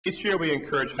Each year we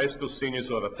encourage high school seniors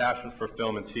who have a passion for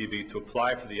film and TV to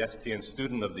apply for the STN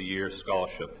Student of the Year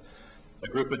Scholarship. A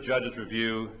group of judges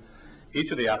review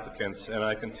each of the applicants, and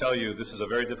I can tell you this is a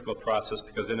very difficult process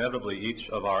because inevitably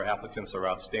each of our applicants are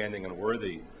outstanding and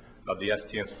worthy of the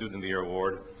STN Student of the Year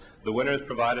Award. The winner is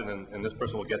provided, and this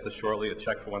person will get this shortly, a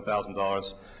check for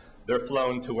 $1,000. They're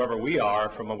flown to wherever we are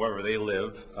from wherever they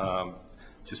live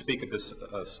to speak at this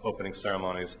opening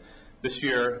ceremonies. This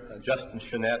year, Justin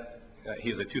Chenette,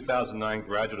 he is a 2009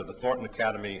 graduate of the Thornton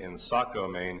Academy in Saco,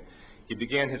 Maine. He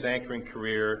began his anchoring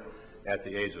career at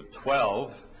the age of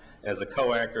 12 as a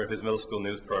co-anchor of his middle school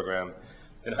news program.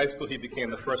 In high school, he became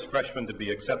the first freshman to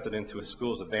be accepted into his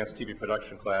school's advanced TV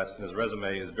production class, and his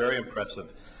resume is very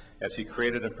impressive as he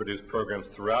created and produced programs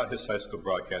throughout his high school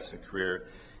broadcasting career,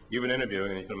 even interviewing,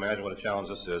 and you can imagine what a challenge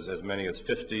this is, as many as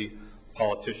 50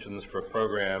 politicians for a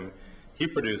program he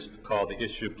produced called The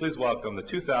Issue. Please welcome the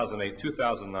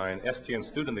 2008-2009 STN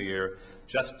Student of the Year,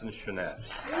 Justin Chenette.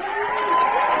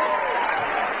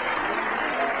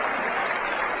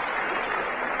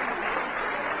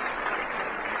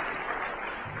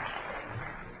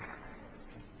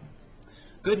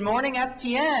 Good morning,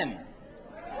 STN.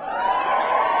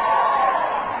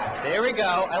 There we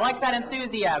go. I like that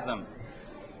enthusiasm.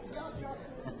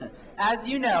 As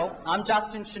you know, I'm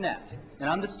Justin Chenette, and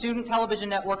I'm the Student Television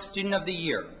Network Student of the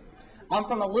Year. I'm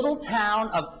from a little town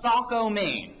of Saco,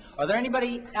 Maine. Are there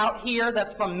anybody out here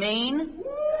that's from Maine?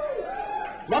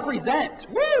 Represent.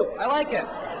 Woo! I like it.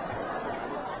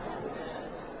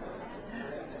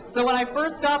 So when I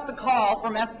first got the call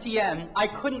from STN, I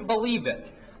couldn't believe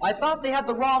it. I thought they had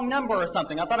the wrong number or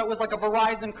something. I thought it was like a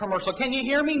Verizon commercial. Can you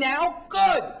hear me now?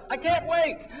 Good! I can't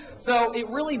wait! So it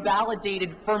really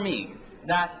validated for me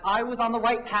that I was on the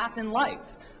right path in life.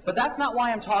 But that's not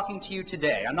why I'm talking to you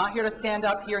today. I'm not here to stand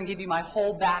up here and give you my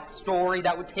whole backstory.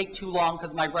 That would take too long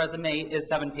because my resume is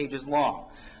 7 pages long.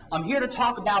 I'm here to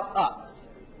talk about us.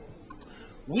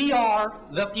 We are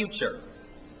the future.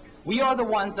 We are the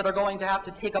ones that are going to have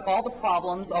to take up all the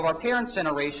problems of our parents'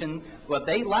 generation, what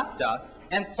they left us,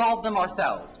 and solve them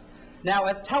ourselves. Now,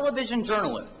 as television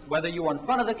journalists, whether you are in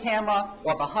front of the camera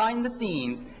or behind the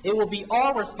scenes, it will be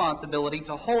our responsibility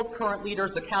to hold current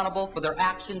leaders accountable for their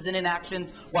actions and inactions,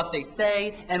 what they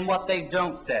say and what they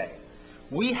don't say.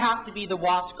 We have to be the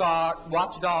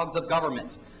watchdogs of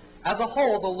government. As a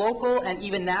whole, the local and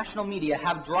even national media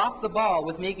have dropped the ball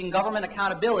with making government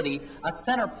accountability a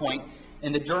center point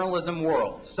in the journalism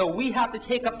world. So we have to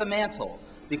take up the mantle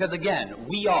because, again,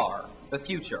 we are the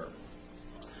future.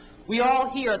 We are all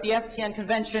here at the STN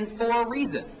convention for a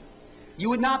reason. You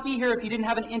would not be here if you didn't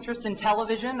have an interest in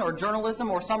television or journalism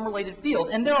or some related field,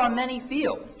 and there are many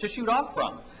fields to shoot off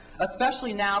from,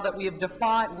 especially now that we have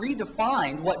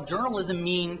redefined what journalism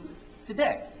means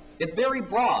today. It's very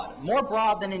broad, more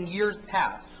broad than in years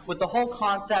past, with the whole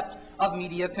concept of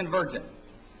media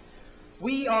convergence.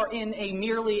 We are in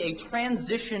nearly a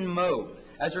transition mode,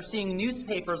 as you're seeing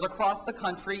newspapers across the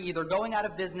country either going out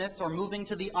of business or moving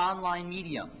to the online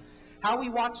medium. How we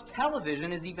watch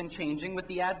television is even changing with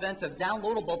the advent of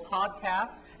downloadable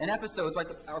podcasts and episodes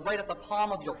right at the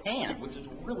palm of your hand, which is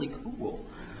really cool.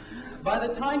 By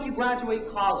the time you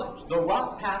graduate college, the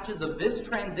rough patches of this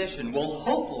transition will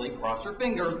hopefully, cross your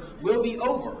fingers, will be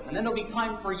over. And then there'll be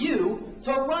time for you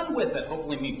to run with it.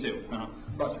 Hopefully me too.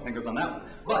 Cross your fingers on that one.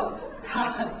 But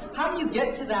how do you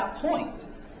get to that point?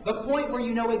 The point where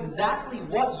you know exactly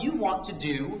what you want to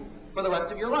do for the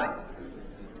rest of your life.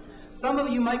 Some of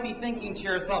you might be thinking to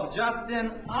yourself,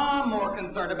 Justin, I'm more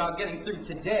concerned about getting through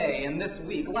today and this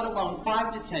week, let alone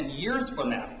 5 to 10 years from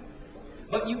now.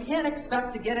 But you can't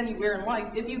expect to get anywhere in life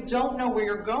if you don't know where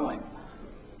you're going.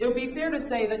 It would be fair to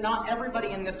say that not everybody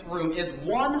in this room is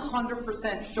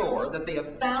 100% sure that they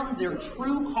have found their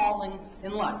true calling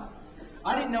in life.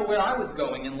 I didn't know where I was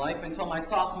going in life until my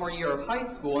sophomore year of high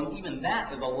school, and even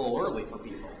that is a little early for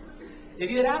people. If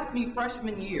you had asked me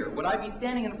freshman year, would I be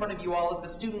standing in front of you all as the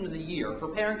Student of the Year,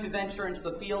 preparing to venture into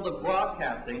the field of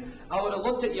broadcasting, I would have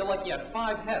looked at you like you had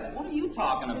 5 heads. What are you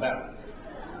talking about?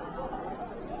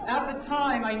 At the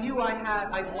time, I knew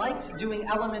I liked doing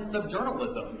elements of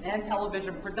journalism and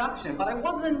television production, but I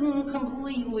wasn't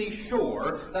completely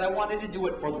sure that I wanted to do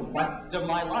it for the rest of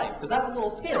my life, because that's a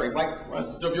little scary, right?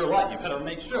 Rest of your life, you better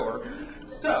make sure.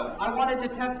 So I wanted to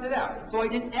test it out. So I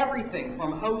did everything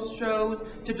from host shows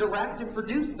to direct and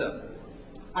produce them.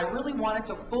 I really wanted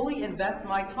to fully invest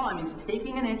my time into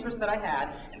taking an interest that I had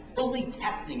and fully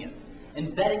testing it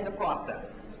and vetting the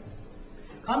process.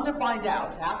 Come to find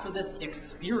out, after this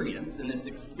experience and this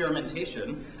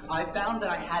experimentation, I found that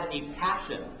I had a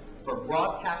passion for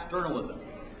broadcast journalism.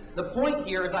 The point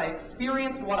here is I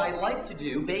experienced what I like to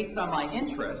do based on my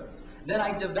interests, Then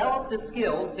I developed the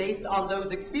skills based on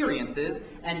those experiences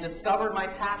and discovered my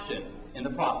passion in the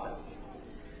process.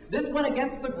 This went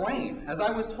against the grain, as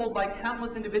I was told by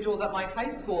countless individuals at my high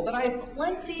school that I had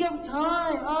plenty of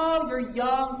time. Oh, you're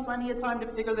young, plenty of time to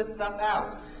figure this stuff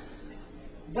out.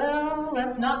 Well,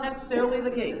 that's not necessarily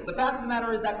the case. The fact of the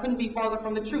matter is that couldn't be farther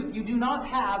from the truth. You do not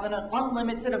have an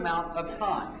unlimited amount of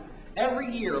time.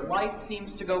 Every year, life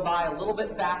seems to go by a little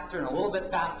bit faster and a little bit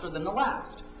faster than the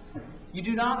last. You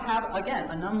do not have, again,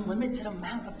 an unlimited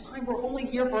amount of time. We're only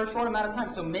here for a short amount of time,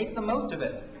 so make the most of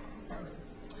it.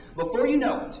 Before you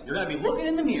know it, you're going to be looking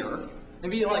in the mirror and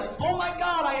be like, oh my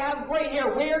God, I have gray hair.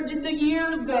 Where did the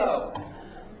years go?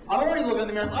 I'm already looking in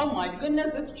the mirror and oh my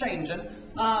goodness, it's changing.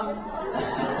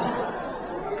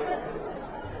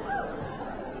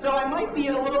 So I might be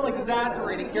a little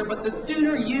exaggerating here, but the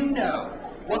sooner you know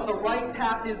what the right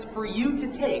path is for you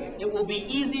to take, it will be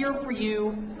easier for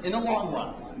you in the long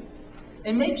run.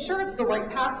 And make sure it's the right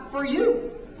path for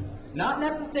you. Not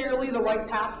necessarily the right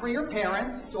path for your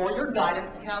parents, or your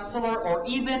guidance counselor, or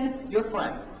even your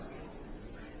friends.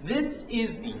 This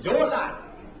is your life.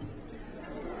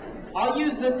 I'll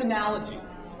use this analogy.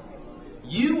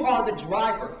 You are the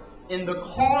driver in the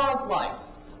car of life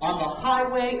on the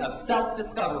highway of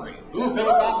self-discovery. Ooh,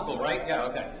 philosophical, right? Yeah,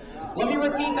 okay. Let me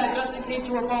repeat that just in case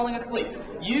you were falling asleep.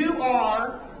 You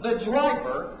are the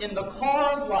driver in the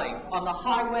car of life on the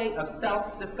highway of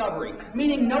self-discovery,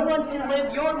 meaning no one can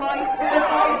live your life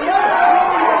besides you.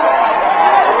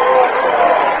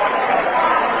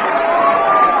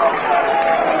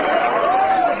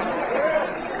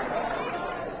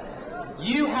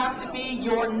 You have to be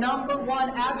your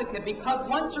 #1 advocate, because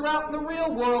once you're out in the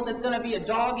real world, it's going to be a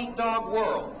dog-eat-dog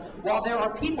world. While there are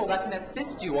people that can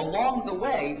assist you along the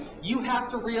way, you have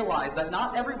to realize that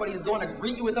not everybody is going to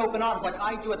greet you with open arms like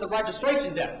I do at the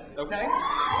registration desk, okay?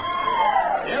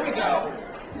 There we go.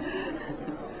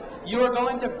 You are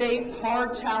going to face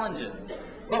hard challenges,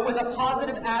 but with a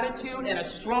positive attitude and a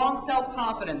strong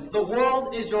self-confidence, the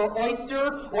world is your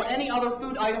oyster or any other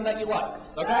food item that you like,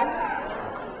 okay?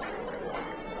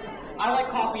 I like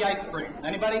coffee ice cream.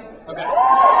 Anybody? Okay.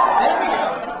 There we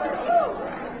go.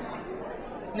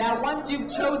 Now, once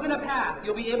you've chosen a path,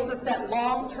 you'll be able to set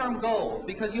long-term goals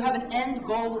because you have an end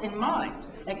goal in mind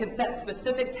and can set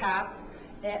specific tasks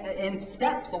and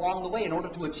steps along the way in order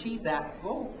to achieve that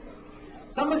goal.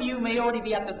 Some of you may already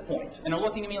be at this point and are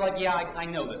looking at me like, yeah, I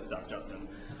know this stuff, Justin.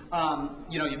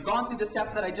 You know, you've gone through the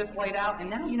steps that I just laid out, and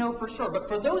now you know for sure. But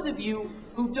for those of you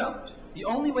who don't, the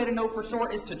only way to know for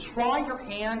sure is to try your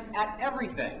hand at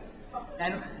everything.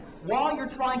 And while you're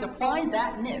trying to find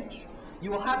that niche, you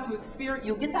will have to experience,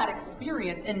 you'll get that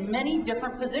experience in many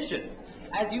different positions.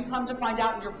 As you come to find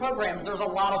out in your programs, there's a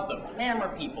lot of them.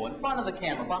 Camera people, in front of the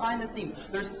camera, behind the scenes.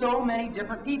 There's so many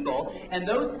different people, and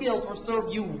those skills will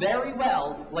serve you very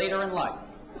well later in life.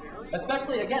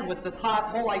 Especially, again, with this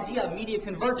whole idea of media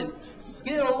convergence.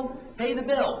 Skills pay the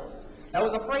bills. That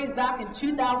was a phrase back in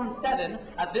 2007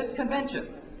 at this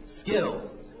convention.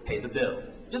 Skills pay the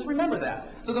bills. Just remember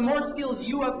that. So the more skills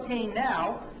you obtain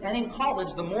now, and in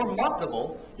college, the more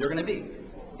marketable you're going to be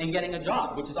in getting a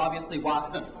job, which is obviously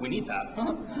why we need that.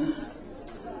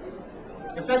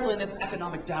 Especially in this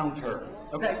economic downturn.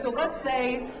 Okay, so let's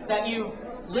say that you've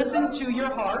listened to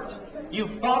your heart,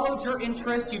 you've followed your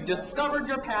interest, you've discovered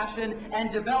your passion,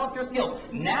 and developed your skills.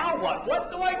 Now what?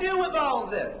 What do I do with all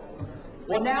of this?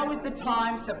 Well, now is the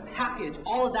time to package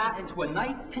all of that into a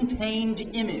nice contained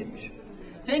image.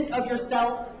 Think of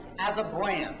yourself as a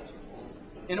brand.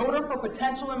 In order for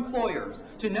potential employers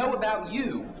to know about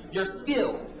you, your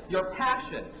skills, your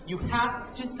passion, you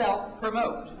have to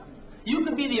self-promote. You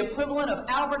could be the equivalent of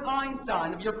Albert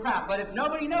Einstein of your craft, but if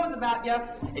nobody knows about you,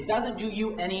 it doesn't do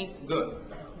you any good.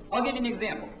 I'll give you an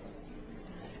example.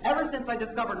 Ever since I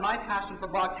discovered my passion for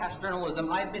broadcast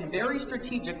journalism, I've been very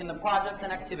strategic in the projects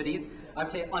and activities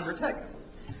I've undertaken.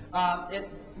 It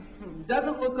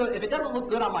doesn't look good. If it doesn't look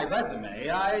good on my resume,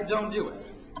 I don't do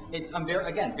it. I'm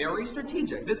very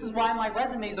strategic. This is why my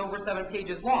resume is over 7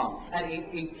 pages long at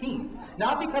 18.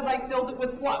 Not because I filled it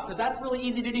with fluff, because that's really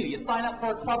easy to do. You sign up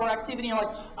for a club or activity and you're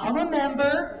like, I'm a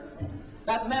member.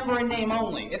 That's member in name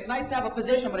only. It's nice to have a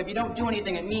position, but if you don't do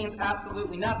anything, it means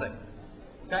absolutely nothing.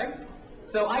 Okay?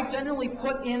 So I generally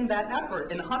put in that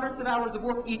effort in hundreds of hours of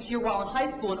work each year while in high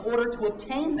school in order to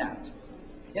obtain that.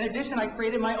 In addition, I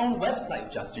created my own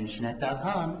website,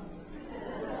 JustinChenette.com.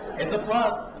 It's a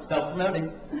plug, I'm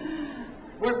self-promoting,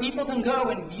 where people can go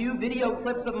and view video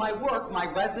clips of my work, my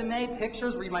resume,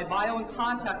 pictures, read my bio, and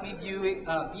contact me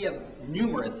via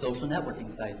numerous social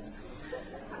networking sites.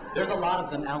 There's a lot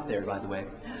of them out there, by the way.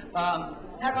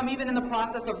 Heck, I'm even in the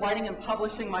process of writing and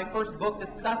publishing my first book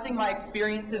discussing my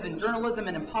experiences in journalism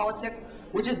and in politics,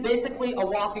 which is basically a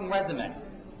walking resume.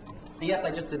 Yes, I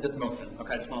just did this motion.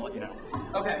 Okay, I just want to let you know.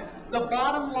 Okay, the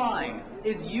bottom line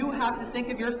is you have to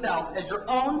think of yourself as your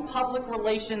own public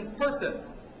relations person.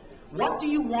 What do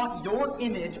you want your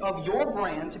image of your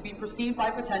brand to be perceived by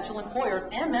potential employers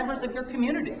and members of your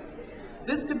community?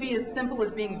 This could be as simple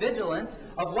as being vigilant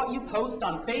of what you post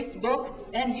on Facebook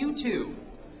and YouTube.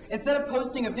 Instead of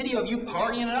posting a video of you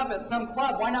partying it up at some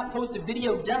club, why not post a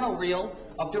video demo reel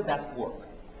of your best work?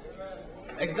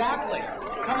 Exactly.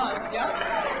 Come on,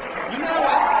 yeah? You know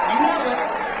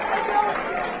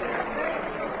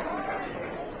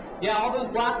it. Yeah, all those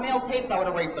blackmail tapes, I would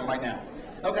erase them right now.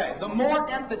 Okay, the more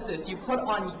emphasis you put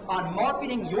on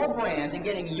marketing your brand and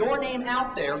getting your name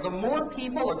out there, the more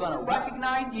people are going to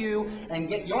recognize you and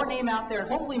get your name out there, and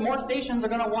hopefully more stations are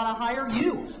going to want to hire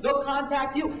you. They'll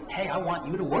contact you. Hey, I want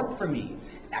you to work for me.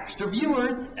 Extra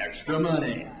viewers, extra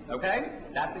money. Okay?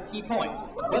 That's a key point.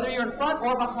 Whether you're in front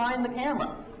or behind the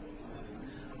camera.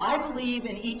 I believe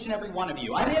in each and every one of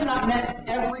you. I may have not met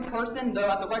every person, though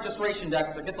at the registration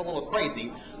desk it gets a little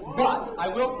crazy, but I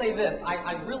will say this,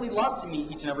 I really love to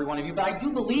meet each and every one of you, but I do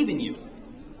believe in you.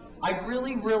 I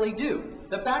really, really do.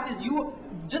 The fact is, you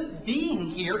just being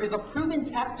here is a proven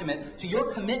testament to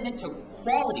your commitment to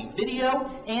quality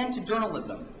video and to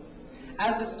journalism.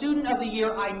 As the Student of the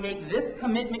Year, I make this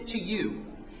commitment to you.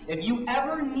 If you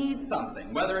ever need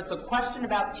something, whether it's a question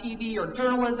about TV or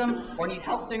journalism, or need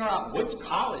help figuring out which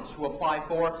college to apply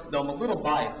for, though I'm a little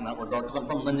biased in that regard because I'm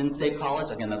from Linden State College,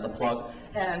 again, that's a plug,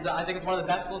 and I think it's one of the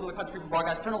best schools in the country for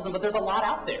broadcast journalism, but there's a lot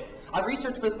out there. I've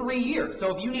researched for 3 years,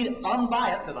 so if you need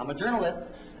unbiased, because I'm a journalist,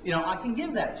 you know, I can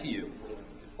give that to you.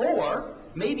 Or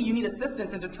maybe you need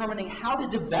assistance in determining how to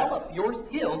develop your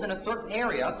skills in a certain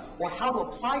area, or how to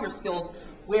apply your skills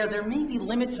where there may be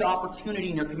limited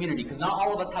opportunity in your community, because not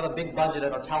all of us have a big budget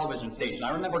at our television station. I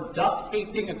remember duct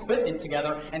taping equipment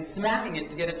together and smacking it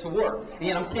to get it to work. And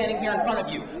yet I'm standing here in front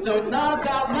of you. So it's not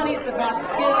about money, it's about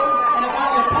skills and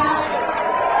about your passion.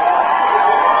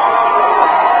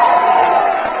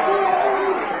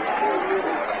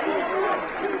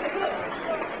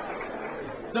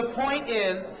 The point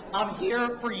is, I'm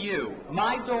here for you.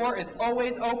 My door is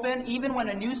always open, even when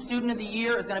a new Student of the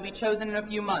Year is going to be chosen in a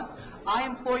few months. I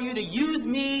implore you to use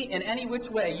me in any which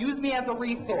way. Use me as a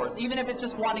resource, even if it's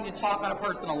just wanting to talk on a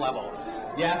personal level.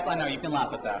 Yes, I know, you can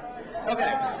laugh at that.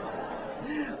 Okay.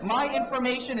 My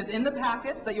information is in the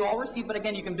packets that you all received, but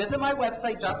again, you can visit my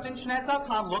website,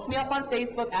 justinschnett.com, look me up on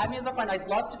Facebook, add me as a friend. I'd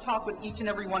love to talk with each and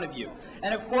every one of you.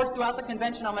 And of course, throughout the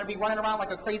convention, I'm going to be running around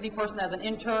like a crazy person as an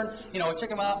intern, you know, a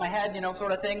chicken without my head, you know,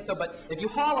 sort of thing. So, but if you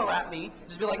holler at me,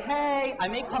 just be like, hey, I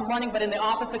may come running, but in the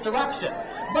opposite direction.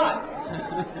 But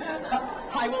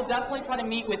I will definitely try to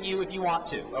meet with you if you want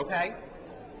to, okay?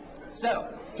 So,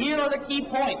 here are the key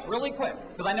points, really quick,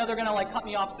 because I know they're going to, like, cut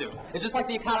me off soon. It's just like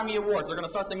the Academy Awards. They're going to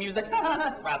start the music,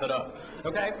 wrap it up,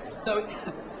 okay? So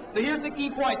here's the key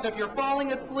points. So if you're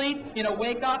falling asleep, you know,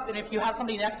 wake up, and if you have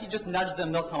somebody next to you, just nudge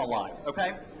them. They'll come alive,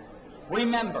 okay?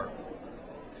 Remember,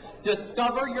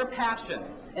 discover your passion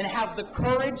and have the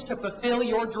courage to fulfill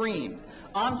your dreams.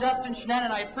 I'm Justin Schnett,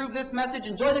 and I approve this message.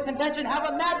 Enjoy the convention. Have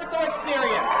a magical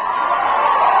experience.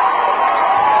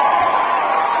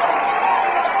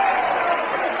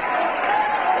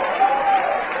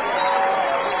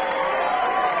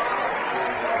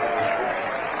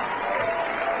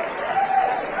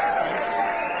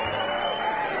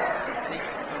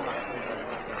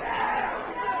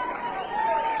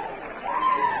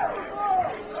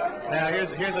 Now,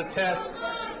 here's a test.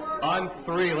 On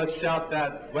 3, let's shout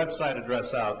that website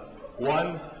address out.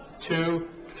 1, 2,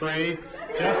 3,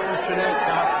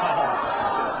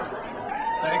 justinschnett.com.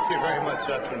 Thank you very much,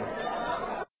 Justin.